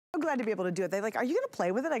glad to be able to do it. They're like, are you gonna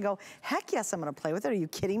play with it? I go, heck yes, I'm gonna play with it. Are you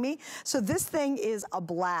kidding me? So this thing is a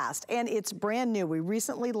blast, and it's brand new. We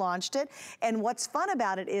recently launched it, and what's fun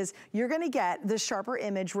about it is you're gonna get the Sharper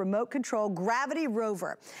Image remote control gravity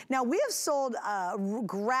Rover. Now, we have sold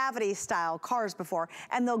gravity style cars before,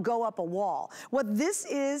 and they'll go up a wall. What this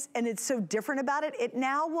is, and it's so different about it, it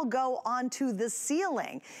now will go onto the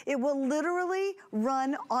ceiling. It will literally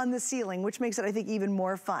run on the ceiling, which makes it, I think, even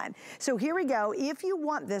more fun. So here we go. If you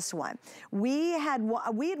want this one, we had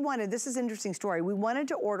wanted, this is an interesting story, we wanted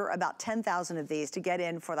to order about 10,000 of these to get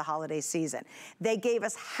in for the holiday season. They gave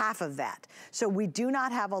us half of that. So we do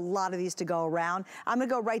not have a lot of these to go around. I'm gonna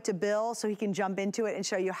go right to Bill so he can jump into it and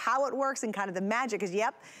show you how it works and kind of the magic, because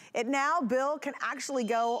yep, it now, Bill, can actually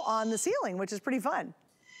go on the ceiling, which is pretty fun.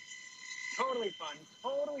 Totally fun,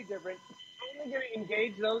 totally different. Only gonna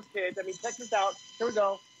engage those kids. I mean, check this out. Here we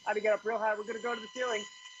go. I had to get up real high. We're gonna go to the ceiling.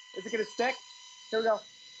 Is it gonna stick? Here we go.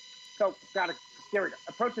 Go, got it. There we go.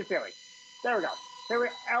 Approach the ceiling. There we go. There we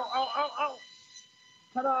go. Ow, ow, ow, ow.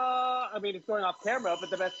 Ta-da! I mean, it's going off camera, but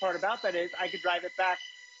the best part about that is I could drive it back.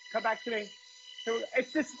 Come back to me.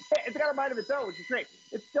 It's just, it's got a mind of its own, which is great.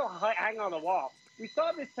 It's still hanging on the wall. We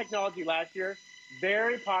saw this technology last year.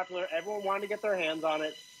 Very popular. Everyone wanted to get their hands on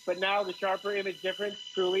it. But now the Sharper Image difference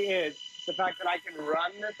truly is the fact that I can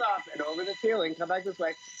run this up and over the ceiling, come back this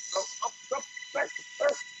way, go up, back,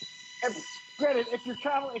 and granted, if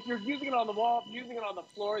you're using it on the wall, using it on the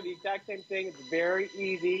floor, the exact same thing, it's very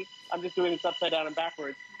easy. I'm just doing this upside down and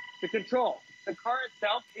backwards. The control. The car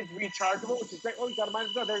itself is rechargeable, which is great. Oh, you got a mind.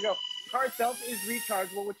 There you go. The car itself is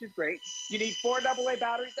rechargeable, which is great. You need 4 AA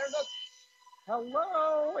batteries. There it goes.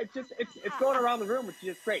 Hello. It's going around the room, which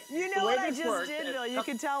is just great. You know what I just did, Bill? You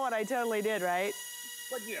can tell what I totally did, right?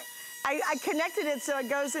 What'd you do? I connected it so it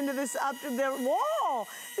goes into this up to the wall.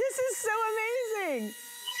 This is so amazing.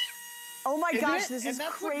 Oh my gosh, this is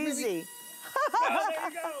crazy. Really... Oh, there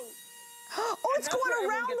you go. Oh, it's going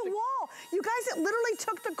around the wall. You guys, it literally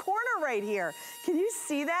took the corner right here. Can you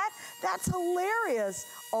see that? That's hilarious.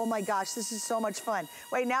 Oh my gosh, this is so much fun.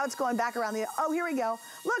 Wait, now it's going back around the, oh, here we go.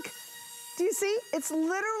 Look, do you see? It's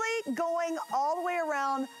literally going all the way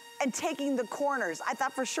around and taking the corners. I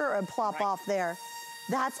thought for sure it would plop off there.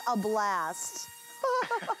 That's a blast.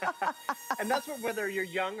 And that's whether you're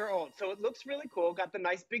young or old. So it looks really cool. Got the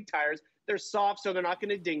nice big tires. They're soft, so they're not going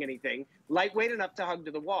to ding anything. Lightweight enough to hug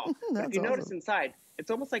to the wall. But if you notice inside,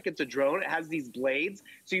 it's almost like it's a drone. It has these blades.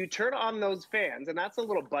 So you turn on those fans, and that's a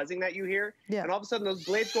little buzzing that you hear. Yeah. And all of a sudden, those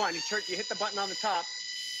blades go on. You hit the button on the top.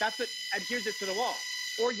 That's what adheres it to the wall.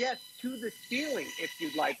 Or yes, to the ceiling if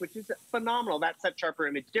you'd like, which is phenomenal. That's that Sharper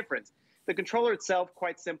Image difference. The controller itself,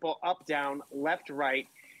 quite simple, up, down, left, right.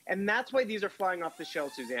 And that's why these are flying off the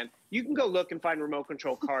shelf, Suzanne. You can go look and find remote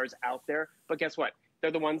control cars out there, but guess what?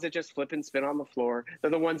 They're the ones that just flip and spin on the floor.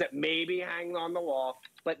 They're the ones that maybe hang on the wall.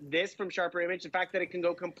 But this from Sharper Image, the fact that it can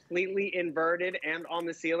go completely inverted and on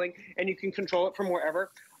the ceiling, and you can control it from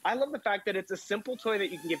wherever. I love the fact that it's a simple toy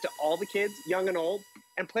that you can give to all the kids, young and old,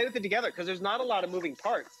 and play with it together, because there's not a lot of moving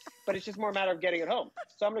parts, but it's just more a matter of getting it home.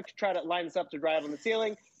 So I'm going to try to line this up to drive on the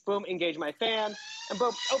ceiling. Boom, engage my fan, and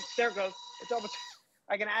boom, oh, there it goes. It's almost,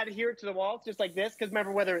 I can adhere it to the wall just like this, because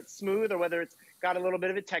remember, whether it's smooth or whether it's got a little bit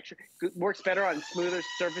of a texture, it works better on smoother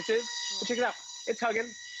surfaces. But check it out. It's hugging.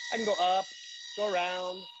 I can go up, go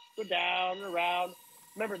around, go down, around.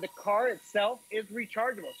 Remember, the car itself is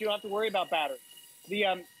rechargeable, so you don't have to worry about batteries. The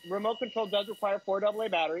remote control does require 4 AA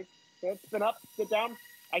batteries. So spin up, sit down.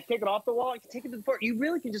 I take it off the wall. I can take it to the floor. You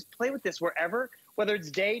really can just play with this wherever, whether it's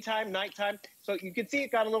daytime, nighttime. So you can see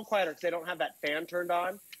it got a little quieter because they don't have that fan turned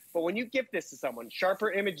on. But when you gift this to someone, Sharper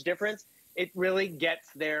Image difference, it really gets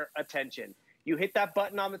their attention. You hit that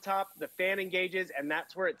button on the top, the fan engages, and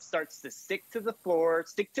that's where it starts to stick to the floor,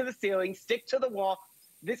 stick to the ceiling, stick to the wall.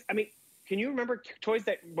 This, I mean, can you remember toys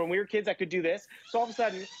that when we were kids that could do this? So all of a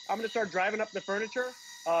sudden, I'm going to start driving up the furniture.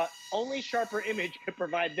 Only Sharper Image could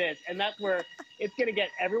provide this, and that's where it's going to get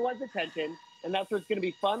everyone's attention, and that's where it's going to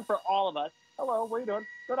be fun for all of us. Hello, what are you doing?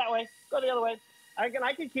 Go that way. Go the other way. I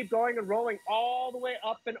can keep going and rolling all the way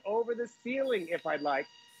up and over the ceiling if I'd like.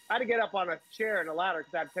 I had to get up on a chair and a ladder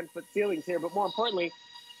because I have 10-foot ceilings here, but more importantly,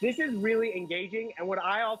 this is really engaging, and what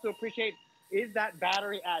I also appreciate is that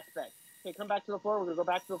battery aspect. Okay, come back to the floor. We're going to go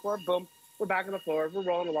back to the floor. Boom. We're back on the floor. We're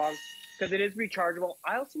rolling along because it is rechargeable.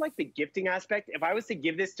 I also like the gifting aspect. If I was to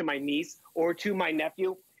give this to my niece or to my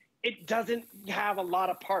nephew, it doesn't have a lot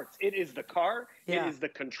of parts. It is the car. Yeah. It is the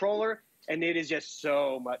controller. And it is just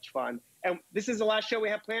so much fun. And this is the last show we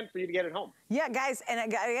have planned for you to get at home. Yeah, guys, and I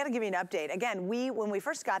got to give you an update. Again, when we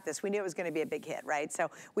first got this, we knew it was going to be a big hit, right?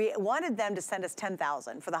 So we wanted them to send us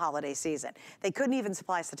 10,000 for the holiday season. They couldn't even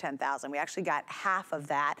supply us the 10,000. We actually got half of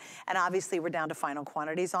that, and obviously we're down to final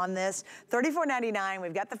quantities on this. $34.99.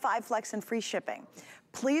 We've got the 5 Flex and free shipping.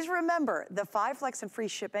 Please remember, the 5 Flex and free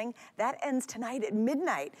shipping, that ends tonight at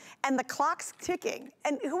midnight, and the clock's ticking.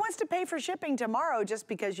 And who wants to pay for shipping tomorrow just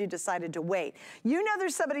because you decided to wait? You know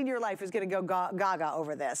there's somebody in your life who's gonna go gaga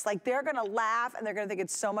over this. Like, they're gonna laugh, and they're gonna think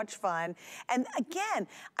it's so much fun. And again,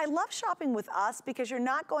 I love shopping with us because you're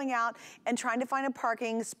not going out and trying to find a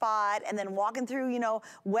parking spot and then walking through, you know,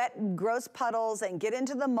 wet, gross puddles and get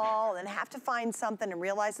into the mall and have to find something and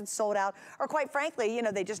realize it's sold out. Or quite frankly, you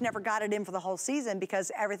know, they just never got it in for the whole season because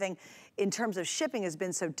everything in terms of shipping has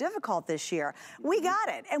been so difficult this year. We got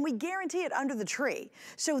it, and we guarantee it under the tree.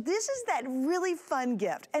 So this is that really fun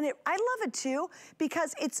gift. And I love it too,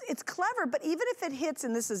 because it's clever, but even if it hits,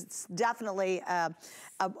 and this is definitely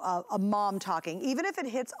a mom talking, even if it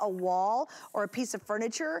hits a wall or a piece of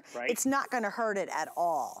furniture, it's not gonna hurt it at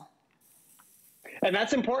all. And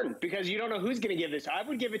that's important because you don't know who's going to give this. I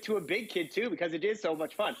would give it to a big kid too because it is so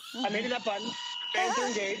much fun. I'm hitting that button, fans are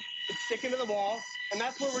engaged, it's sticking to the wall, and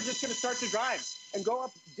that's where we're just going to start to drive and go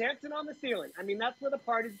up dancing on the ceiling. I mean, that's where the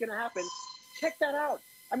party's going to happen. Check that out.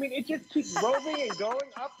 I mean, it just keeps roving and going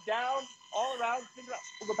up, down, all around.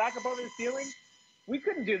 We'll go back up over the ceiling. We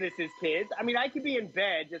couldn't do this as kids. I mean, I could be in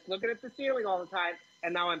bed just looking at the ceiling all the time,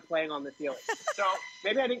 and now I'm playing on the ceiling. So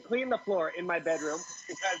maybe I didn't clean the floor in my bedroom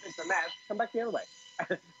because it's a mess. Come back the other way.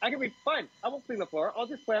 I can be fine. I won't clean the floor. I'll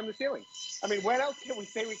just play on the ceiling. I mean, when else can we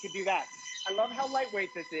say we could do that? I love how lightweight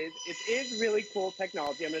this is. It is really cool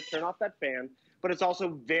technology. I'm going to turn off that fan, but it's also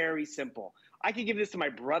very simple. I could give this to my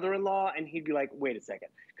brother-in-law, and he'd be like, wait a second.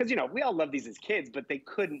 Because, you know, we all love these as kids, but they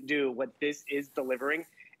couldn't do what this is delivering.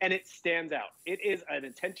 And it stands out. It is an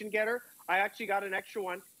attention getter. I actually got an extra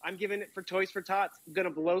one. I'm giving it for Toys for Tots. I'm going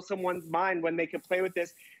to blow someone's mind when they can play with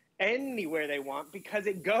this anywhere they want because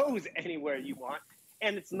it goes anywhere you want.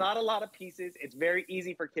 And it's not a lot of pieces. It's very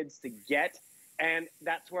easy for kids to get. And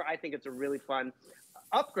that's where I think it's a really fun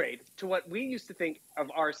upgrade to what we used to think of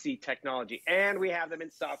RC technology. And we have them in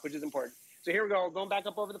stock, which is important. So here we go. Going back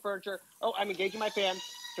up over the furniture. Oh, I'm engaging my fan.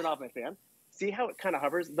 Turn off my fan. See how it kind of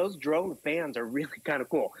hovers? Those drone fans are really kind of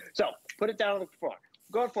cool. So put it down on the floor.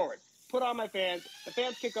 Going forward. Put on my fans. The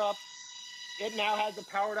fans kick off. It now has the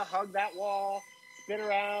power to hug that wall, spin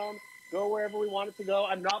around, go wherever we want it to go.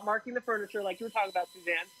 I'm not marking the furniture like you were talking about,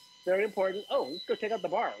 Suzanne. Very important. Oh, let's go check out the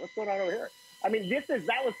bar. What's going on over here? I mean, that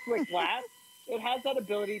was slick glass. It has that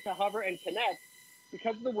ability to hover and connect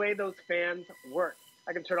because of the way those fans work.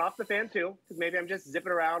 I can turn off the fan too, because maybe I'm just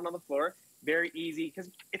zipping around on the floor. Very easy,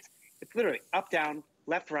 because it's literally up, down,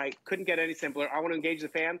 left, right. Couldn't get any simpler. I want to engage the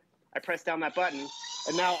fan. I press down that button,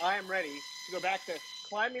 and now I am ready to go back to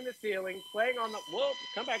climbing the ceiling, playing on the, whoa,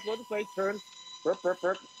 come back, go this way, turn, burp, burp,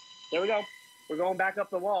 burp. There we go. We're going back up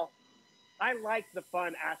the wall. I like the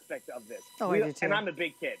fun aspect of this. Oh, I do too. And I'm a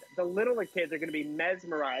big kid. The littler kids are going to be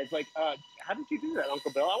mesmerized. Like, how did you do that,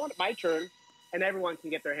 Uncle Bill? I want my turn, and everyone can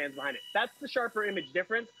get their hands behind it. That's the sharper image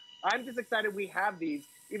difference. I'm just excited we have these.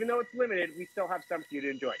 Even though it's limited, we still have some for you to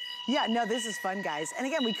enjoy. Yeah, no, this is fun, guys. And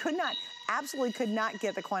again, we absolutely could not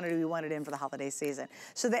get the quantity we wanted in for the holiday season.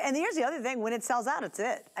 So, and here's the other thing, when it sells out, it's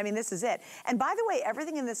it. I mean, this is it. And by the way,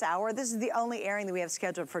 everything in this hour, this is the only airing that we have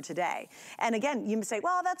scheduled for today. And again, you say,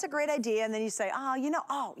 well, that's a great idea. And then you say, oh, you know,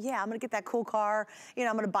 oh, yeah, I'm gonna get that cool car. You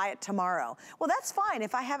know, I'm gonna buy it tomorrow. Well, that's fine.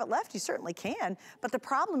 If I have it left, you certainly can. But the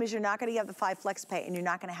problem is you're not gonna have the 5 Flex Pay and you're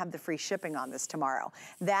not gonna have the free shipping on this tomorrow.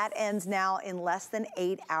 That ends now in less than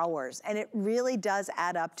 8 hours. And it really does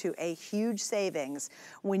add up to a huge savings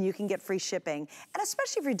when you can get free shipping, and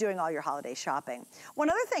especially if you're doing all your holiday shopping. One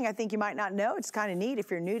other thing I think you might not know, it's kind of neat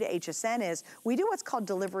if you're new to HSN, is we do what's called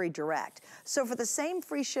Delivery Direct. So for the same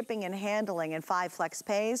free shipping and handling and 5 Flex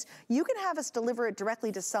Pays, you can have us deliver it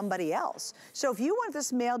directly to somebody else. So if you want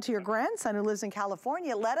this mailed to your grandson who lives in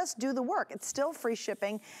California, let us do the work. It's still free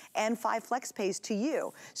shipping and 5 Flex Pays to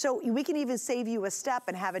you. So we can even save you a step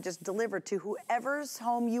and have it just delivered to whoever's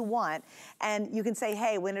home you want. And you can say,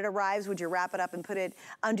 hey, when it arrives, would you wrap it up and put it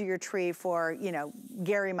under your tree for, you know,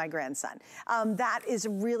 Gary, my grandson. That is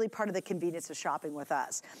really part of the convenience of shopping with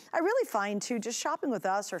us. I really find too, just shopping with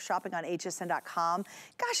us or shopping on hsn.com,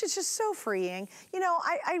 gosh, it's just so freeing. You know,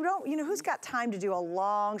 I don't, you know, who's got time to do a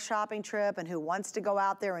long shopping trip and who wants to go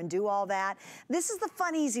out there and do all that? This is the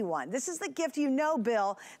fun, easy one. This is the gift, you know,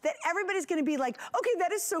 Bill, that everybody's gonna be like, okay,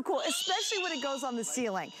 that is so cool, especially when it goes on the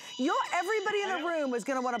ceiling. Everybody in the room is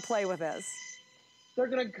gonna wanna play with this. they're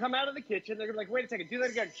going to come out of the kitchen. They're going to be like, wait a second, do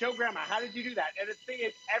that again. Show grandma, how did you do that? And the thing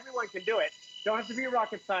is, everyone can do it. Don't have to be a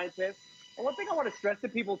rocket scientist. And one thing I want to stress to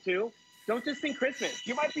people too, don't just think Christmas.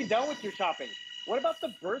 You might be done with your shopping. What about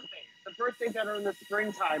the birthdays? The birthdays that are in the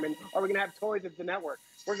springtime, and are we going to have toys at the network?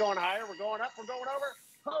 We're going higher, we're going up, we're going over.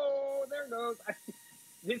 Oh, there goes.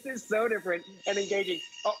 This is so different and engaging.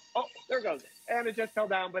 Oh, there it goes. And it just fell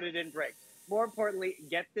down, but it didn't break. More importantly,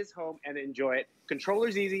 get this home and enjoy it.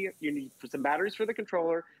 Controller's easy. You need some batteries for the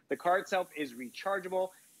controller. The car itself is rechargeable.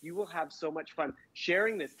 You will have so much fun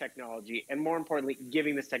sharing this technology, and more importantly,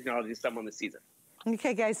 giving this technology to someone this season.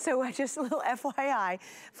 Okay, guys, so just a little FYI,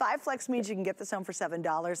 5 Flex means you can get this home for $7,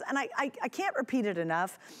 and I can't repeat it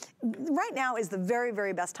enough. Right now is the very,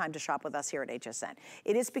 very best time to shop with us here at HSN.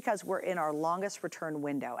 It is because we're in our longest return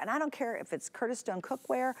window, and I don't care if it's Curtis Stone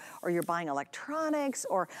cookware, or you're buying electronics,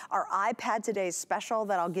 or our iPad Today's special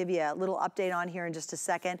that I'll give you a little update on here in just a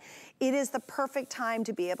second. It is the perfect time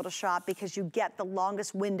to be able to shop because you get the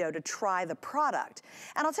longest window to try the product.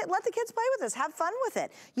 And I'll say, let the kids play with this, have fun with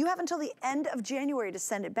it. You have until the end of January to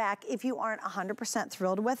send it back if you aren't 100%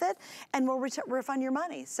 thrilled with it, and we'll refund your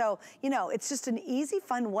money. So, you know, it's just an easy,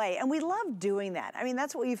 fun way, and we love doing that. I mean,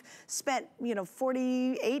 that's what we've spent,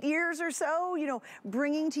 48 years or so,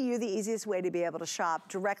 bringing to you the easiest way to be able to shop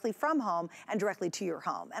directly from home and directly to your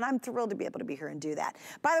home. And I'm thrilled to be able to be here and do that.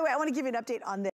 By the way, I want to give you an update on this.